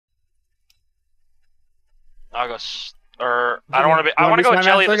I'll go. Or I don't want to be. I want to go with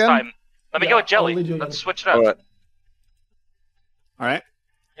jelly this time. Let me go with jelly. Let's switch it up. All right. All right.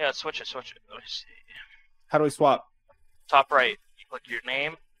 Yeah, let's switch it. Switch it. Let me see. How do we swap? Top right. You click your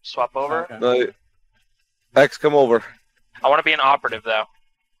name. Swap over. Okay. No, X, come over. I want to be an operative though.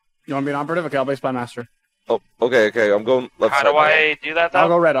 You want to be an operative? Okay, I'll be spy master. Oh, okay, okay. I'm going left side. How do I do that though? I'll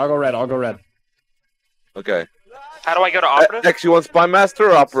go red. I'll go red. I'll go red. Okay. How do I go to operative? X, you want spy master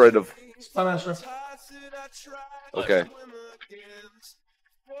or operative? Spy master. Okay.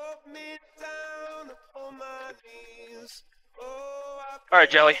 All right,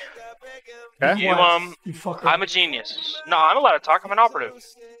 jelly. Okay. You fucker. I'm a genius. No, I'm allowed to talk. I'm an operative.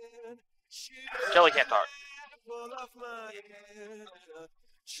 Jelly can't talk.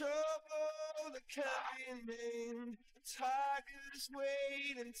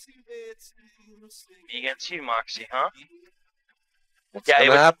 Me against you, Moxie, huh? What's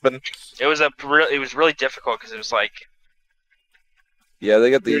gonna happen? It was really difficult because it was like Yeah, they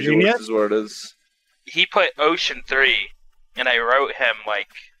get the You're easy genius? ones is where it is. he put Ocean 3, and I wrote him like,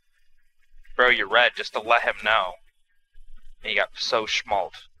 "Bro, you're red," just to let him know. And he got so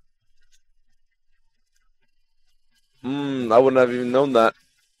schmalt. I wouldn't have even known that.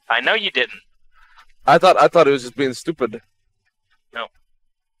 I know you didn't. I thought it was just being stupid. No.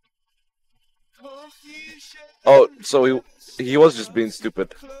 Oh, so he was just being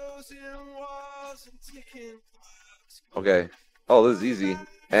stupid. Okay. Oh, this is easy.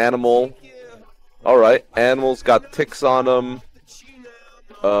 Animal. Alright, animals got ticks on them.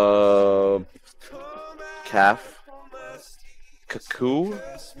 Calf. Cuckoo.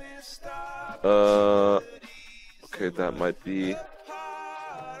 Okay, that might be.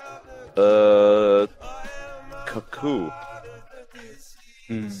 Cuckoo.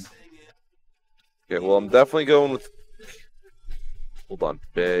 Okay, well, I'm definitely going with. Hold on.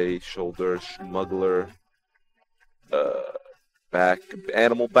 Bay, shoulder, smuggler. Back.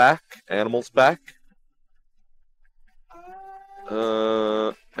 Animal back. Animals back.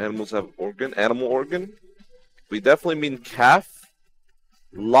 Animals have organ. Animal organ. We definitely mean calf.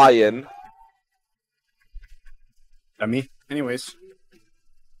 Lion. Me. Anyways.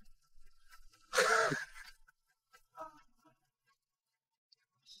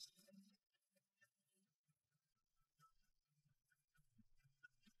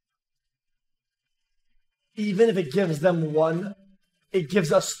 Even if it gives them 1, it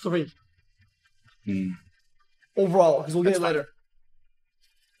gives us 3. Overall, because we'll get it later.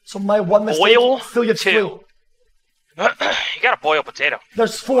 So my 1 mistake Boil still gets 3. You gotta boil potato.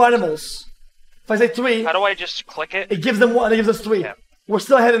 There's 4 animals. If I say 3, How do I just click it? it gives them 1, it gives us 3. Yeah. We're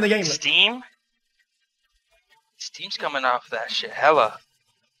still ahead in the game. Steam? Steam's coming off that shit hella.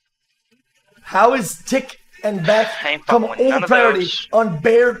 How is tick and back I ain't come fucking with none over of priority those. on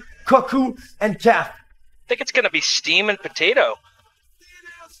bear, cuckoo, and calf? I think it's gonna be steam and potato.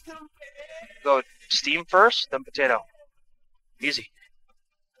 Go steam first, then potato. Easy.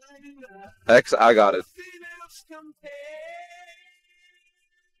 X, I got it.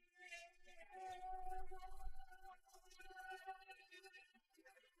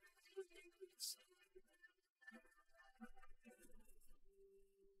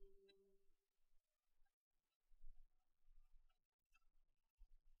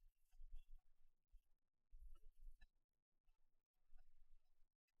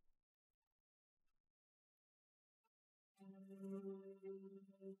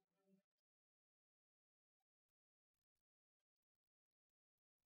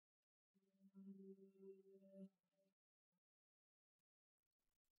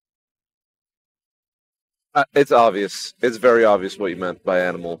 It's obvious. It's very obvious what you meant by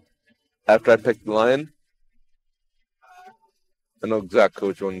animal. After I picked the lion, I know exactly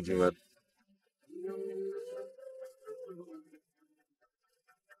which one you meant.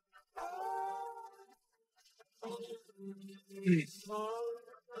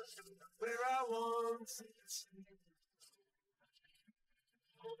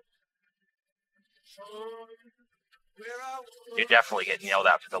 You're definitely getting yelled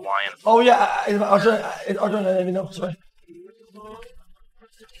at for the lion. Oh yeah, Arjun, I didn't even know. Sorry.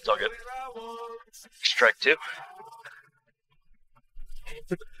 It's all good. Strike 2.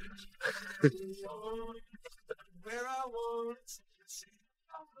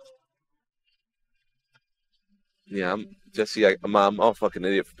 Yeah, Jesse, I'm a fucking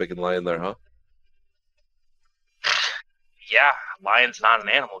idiot for picking lion there, huh? Yeah, lion's not an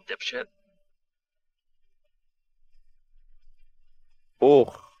animal, dipshit.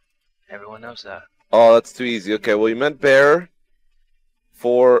 Oh. Everyone knows that. Oh, that's too easy. Okay, well, you meant bear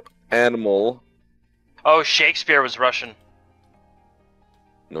for animal. Oh, Shakespeare was Russian.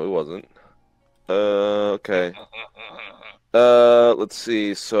 No, he wasn't. Okay. Let's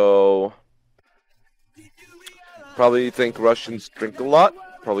see. So, probably think Russians drink a lot.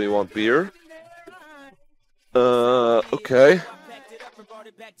 Probably want beer. Okay.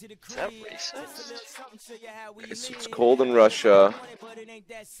 Is that racist? Okay, so it's cold in Russia.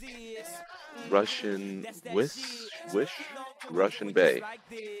 Russian wish? Russian Bay.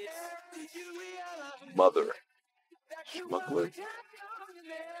 Mother. Smuggler.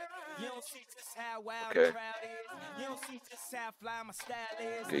 Okay.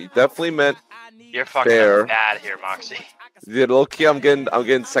 Okay, you definitely meant You're fucking Fair. up bad here, Moxie. yeah, low-key, I'm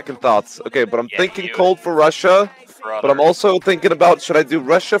getting second thoughts. Okay, but I'm Yeah, thinking you- cold for Russia. Brother. But I'm also thinking about, should I do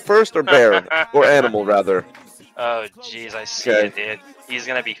Russia first or bear? Or animal, rather. Oh, jeez, I see Okay. it, dude. He's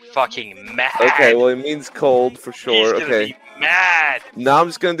gonna be fucking mad. Okay, well, it means cold for sure. He's gonna Okay. be mad. Now I'm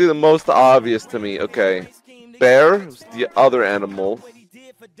just gonna do the most obvious to me. Okay. Bear is the other animal.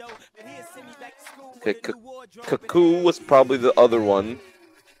 Okay, cuckoo was probably the other one.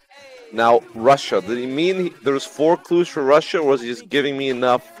 Now, Russia. Did he mean there was 4 clues for Russia, or was he just giving me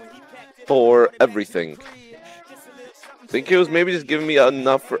enough for everything? I think he was maybe just giving me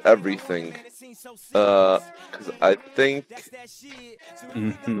enough for everything. Because I think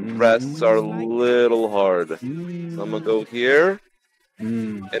the rests are a little hard. So I'm gonna go here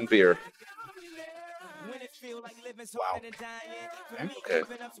and beer. Wow. Okay.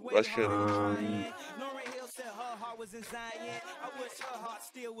 Russian.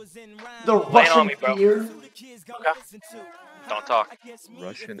 The on Russian me, bro. beer. Don't talk.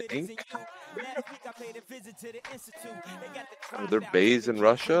 Russian ink? Are there bays in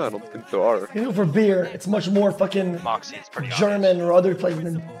Russia? I don't think there are. You know, for beer, it's much more fucking Moxie, it's pretty German or other places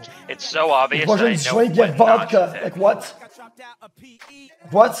than obvious. It's so obvious. that I Russians know drink what get not to vodka. pick. Like what?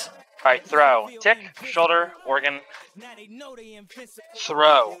 What? Alright, throw. Tick, shoulder, organ.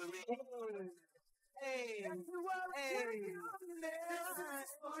 Throw.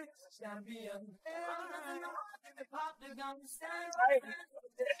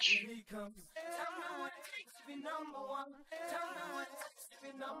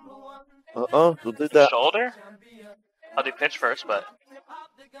 We'll do that. Shoulder? I'll do pitch first, but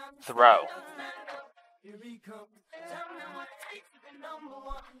throw.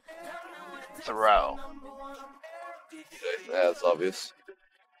 Throw. Yeah, it's obvious.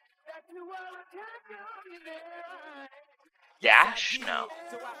 Dash? No.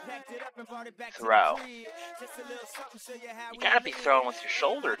 Throw. You gotta be throwing with your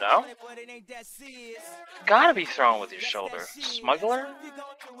shoulder, no? Gotta be throwing with your shoulder. Smuggler?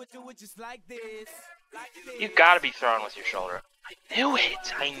 You gotta be throwing with your shoulder. I knew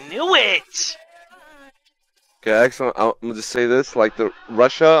it! I knew it! Okay, excellent. I'm gonna just say this: like the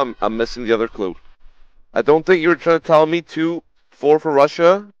Russia, I'm missing the other clue. I don't think you were trying to tell me 4 for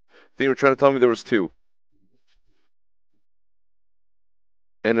Russia. I think you were trying to tell me there was 2.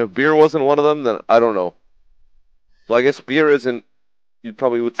 And if beer wasn't one of them, then I don't know. Well, I guess beer isn't. You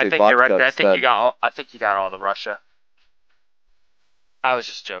probably would say I think vodka you're right. I think instead. you got all. I think you got all the Russia. I was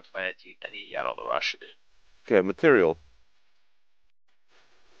just joking. I think you got all the Russia. Okay, material.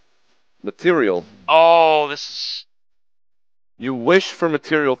 Material. Oh, this is. You wish for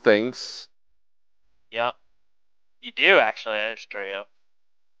material things. Yep. You do actually. That's true.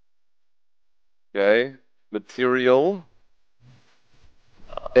 Okay. Material.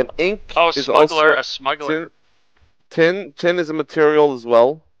 And ink Oh, is smuggler. also A smuggler. tin is a material as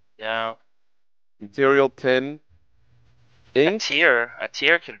well. Yeah. Material, tin. A Ink? tier. A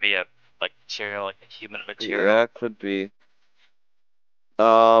tier could be a material, like a human material. Yeah, it could be.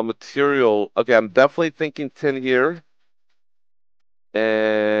 Material. Okay, I'm definitely thinking tin here.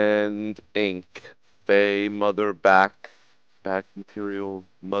 And ink. Bay, mother, back material,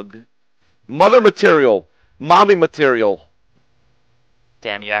 mug. Mother material! Mommy material!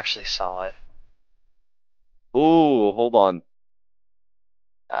 Damn, you actually saw it. Ooh, hold on.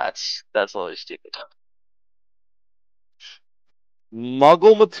 That's a little stupid.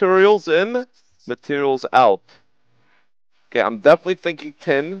 Muggle materials in, materials out. Okay, I'm definitely thinking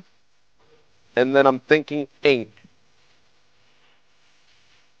tin. And then I'm thinking ink.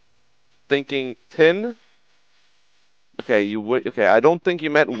 Thinking tin. Okay, okay, I don't think you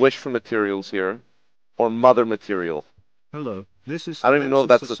meant wish for materials here. Or mother material. Hello, this is I don't even know if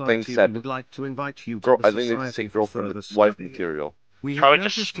that's the thing Society said. and would like to invite you to Girl, the I think they say Society for girlfriend, further wife study. material. We have Probably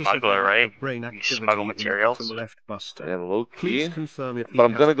just noticed a smuggler, severe right? brain You activity smuggle in the materials. bottom left buster. And low Please key. confirm if he But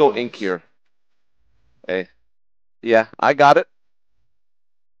I'm has gonna go balls. ink here. Hey. Yeah, I got it.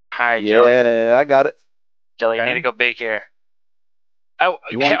 Hi, Joey. Yeah, I got it. Jelly, you Okay. need to go big here. Oh,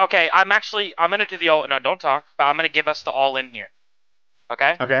 You want- okay. I'm gonna do the all. No, don't talk. But I'm gonna give us the all in here.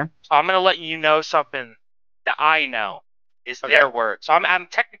 Okay? Okay. So I'm gonna let you know something that I know is Okay. their word. So I'm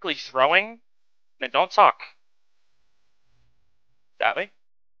technically throwing. Now don't talk. That way?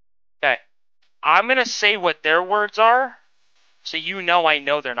 Okay. I'm gonna say what their words are, so you know I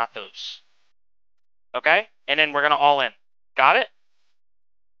know they're not those. Okay? And then we're gonna all in. Got it?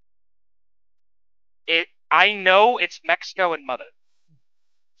 I know it's Mexico and mother.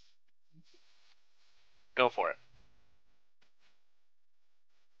 Go for it.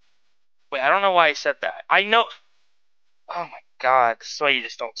 Wait, I don't know why I said that. I know. Oh my god, this is why you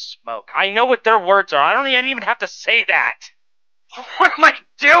just don't smoke. I know what their words are. I don't even have to say that. What am I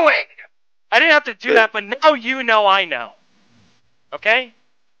doing? I didn't have to do that, but now you know I know. Okay?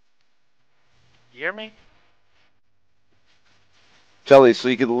 You hear me? Jelly, so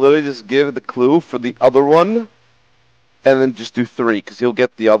you could literally just give the clue for the other one, and then just do 3, because he'll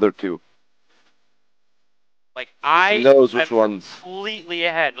get the other 2. Like, He knows I'm which ones. completely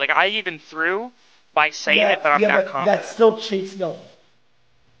ahead. Like, I even threw by saying Yeah, it, but I'm yeah, not but confident. that still cheats though.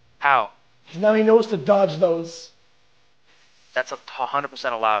 How? 'Cause now he knows to dodge those. That's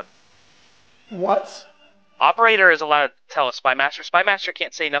 100% allowed. What? Operator is allowed to tell a spy master. Spy master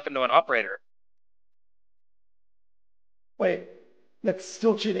can't say nothing to an operator. Wait, that's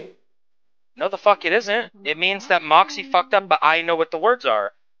still cheating. No, the fuck it isn't. It means that Moxie fucked up, but I know what the words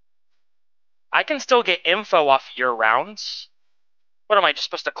are. I can still get info off your rounds. What am I just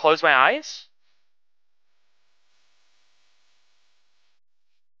supposed to close my eyes?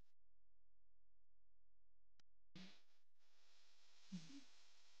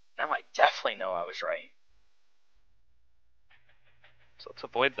 Now I definitely know I was right. So let's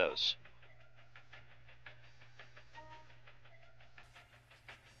avoid those.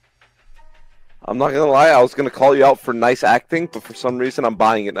 I'm not gonna lie, I was gonna call you out for nice acting, but for some reason I'm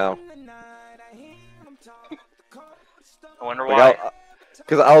buying it now. I wonder why.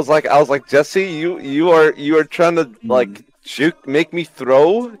 Because I was like, Jesse, you are trying to like make me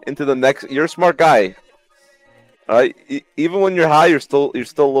throw into the next. You're a smart guy. Alright, even when you're high, you're still a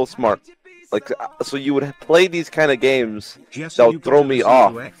little smart. Like, so you would play these kind of games that would throw me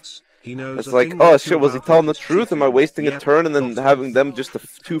off. It's like, oh shit, was he telling the truth? Am I wasting a turn and then having them just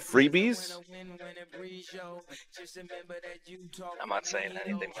 2 freebies? I'm not saying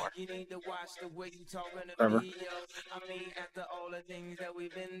anything more. Whatever.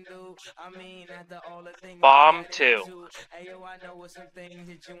 Bomb 2.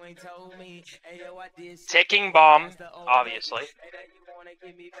 Ticking bomb, obviously.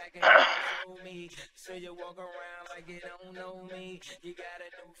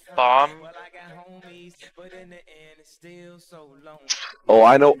 Bomb. Oh,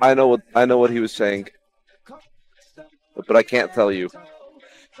 I know what he was saying, but I can't tell you.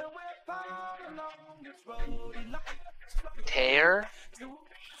 Tear.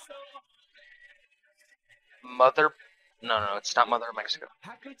 Mother. No, it's not Mother of Mexico.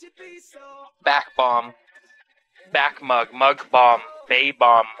 Back bomb. Back mug. Mug bomb. Bay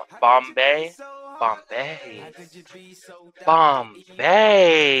bomb. Bombay. Bombay.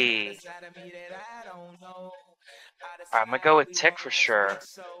 Bombay. I'm gonna go with Tick for sure.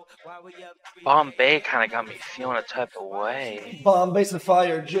 Bombay kind of got me feeling a type of way. Bombay's the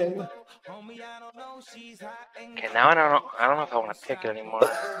fire, Jin. Okay, now I don't know if I want to pick it anymore.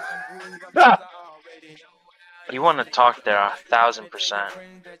 You want to talk there 1,000%.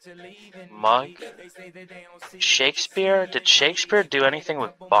 Mug? Shakespeare? Did Shakespeare do anything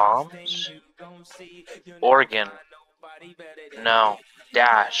with bombs? Organ? No.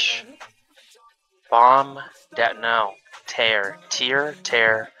 Dash? Bomb? No. Tear? Tear?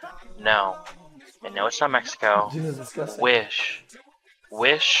 No. And no, it's not Mexico. Jin is disgusting. Wish?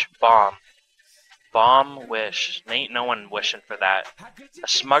 Wish? Bomb? Bomb? Wish? Ain't no one wishing for that. A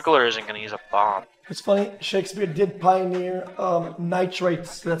smuggler isn't gonna use a bomb. It's funny, Shakespeare did pioneer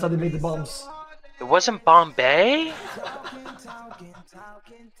nitrates. That's how they made the bombs. It wasn't Bombay?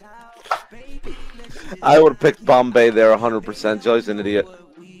 I would have picked Bombay there 100%. Joey's an idiot.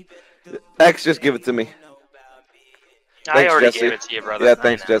 X, just give it to me. I Thanks, already Jesse. gave it to you, brother. Yeah,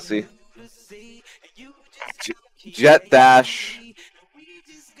 thanks, Jesse. Jet Dash.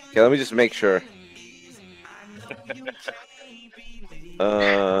 Okay, let me just make sure.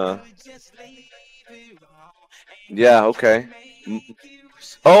 Yeah, okay.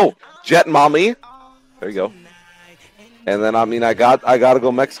 Oh, Jet Mommy. There you go. And then I gotta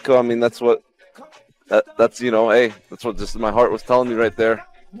go Mexico. I mean that's what that's hey, that's what just my heart was telling me right there.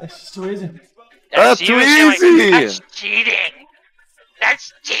 That's just too easy. That's too easy. That's cheating.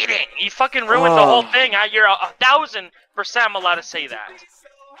 That's cheating. You fucking ruined the whole thing. You're 1,000% I'm allowed to say that.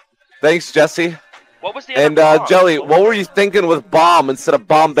 Thanks, Jesse. What was the other And bomb? Jelly, what were you thinking with bomb instead of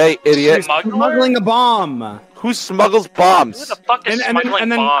Bombay, idiot? Smuggling a bomb. Who smuggles Who bombs? the fuck is smuggling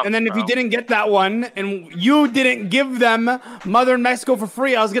bombs, and then if bro? you didn't get that one and you didn't give them Mother in Mexico for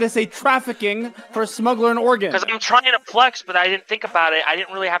free, I was gonna say trafficking for a smuggler in Oregon. Because I'm trying to flex, but I didn't think about it. I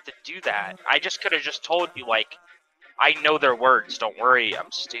didn't really have to do that. I just could have just told you, like, I know their words. Don't worry,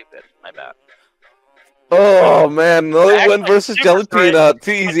 I'm stupid. My bad. Oh man, another X win was versus super Jelly great. Peanut.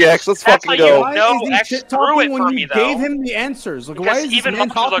 Too easy, X. Let's That's fucking how you go. Why know is he X shit threw talking it when for you me, though? gave him the answers? Like, why Because is this even man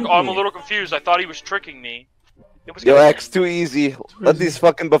Humpty was talking like, to oh, I'm a me? little confused. I thought he was tricking me. It was Yo, gonna- X, too easy. Let these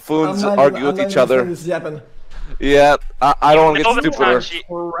fucking buffoons argue with each other. This happen. Yeah, I don't want to No, get that's not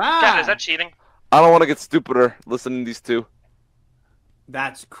stupider. Kevin, is that cheating? I don't want to get stupider listening to these two.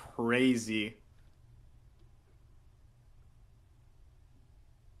 That's crazy.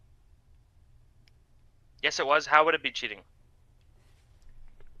 Yes, it was. How would it be cheating?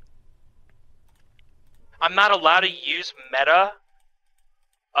 I'm not allowed to use meta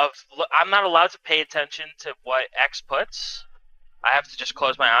I'm not allowed to pay attention to what X puts. I have to just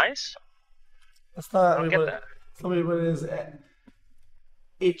close my eyes. That's not I don't really get what, that. that's not really what it is.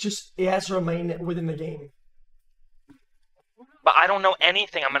 It has to remain within the game. But I don't know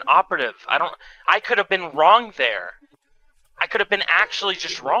anything. I'm an operative. I could have been wrong there. I could have been actually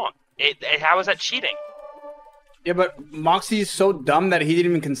just wrong. How is that cheating? Yeah, but Moxie's so dumb that he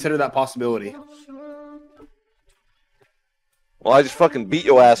didn't even consider that possibility. Well, I just fucking beat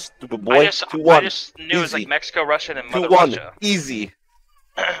your ass, stupid boy. I just 2-1. knew it was like Easy. Mexico, Russia, and Mother 2-1. Russia. Easy.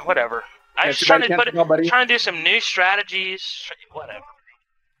 Whatever. I Yeah, was too trying bad to you can't tell, buddy. trying to do some new strategies. Whatever.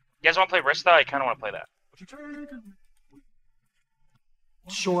 You guys want to play Risk though? I kind of want to play that.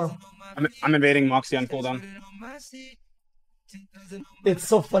 Sure. I'm invading Moxie on cooldown. It's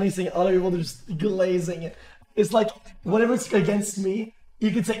so funny seeing other people just glazing. It's like whenever it's against me, you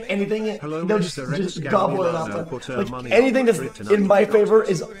can say anything, Hello, they'll Mr. just X gobble it Gambler, up. put, Like money anything that's on it, in my and favor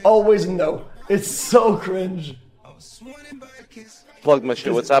is always no. It's so cringe. Plug my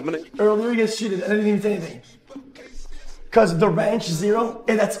shit. What's happening? Earlier you guys cheated, and I didn't even say anything. Cause the ranch 0,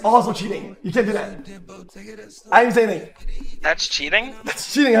 and that's also cheating. You can't do that. I didn't say anything. That's cheating?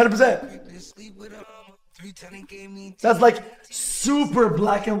 That's cheating 100%. That's like super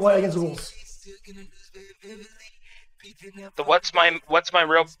black and white against rules. What's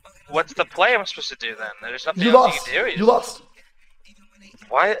the play I'm supposed to do then? There's nothing You else lost. you can do. You lost.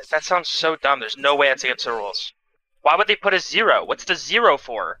 Why? That sounds so dumb. There's no way that's against the rules. Why would they put a 0? What's the 0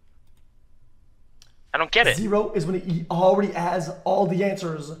 for? I don't get it. 0 is when he already has all the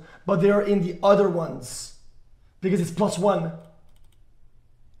answers, but they're in the other ones. Because it's +1.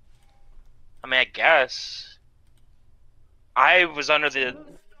 I mean, I guess. I was under the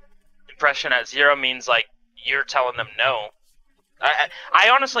impression that 0 means, like, you're telling them no.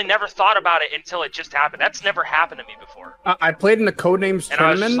 I honestly never thought about it until it just happened. That's never happened to me before. I played in the Codenames And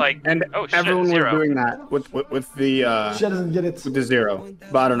I was just tournament, like, and oh, shit, everyone was 0. doing that with the Chat doesn't get it. with the 0.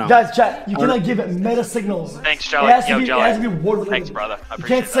 But I don't know. Guys, chat, you cannot give it meta signals. Thanks, It Jelly. has to Yo, be, Jelly. it has to be word related. Thanks, brother. I You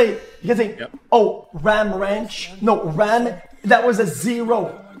appreciate can't say, Yep. oh, Ram Ranch. No, Ram, that was a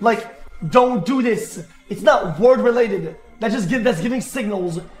 0. Like, don't do this. It's not word related. That's giving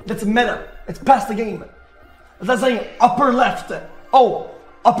signals. That's meta. It's past the game. That's saying upper left. Oh,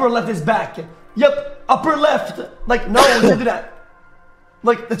 upper left is back. Yep, upper left. Like, no, you can't do that.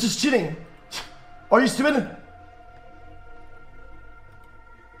 Like, that's just cheating. Are you stupid?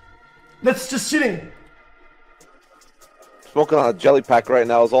 That's just cheating. Smoking on a jelly pack right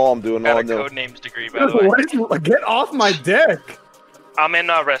now is all I'm doing. All Got I a know. Codenames degree, by the way. What is, get off my dick! I'm in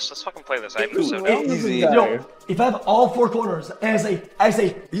Risk. Let's fucking play this. I have no so Easy. Yo, if I have all 4 corners and I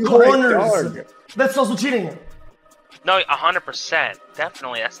say You corners, are that's also cheating. No, 100%.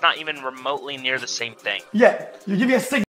 Definitely. That's not even remotely near the same thing. Yeah, you give me a signal.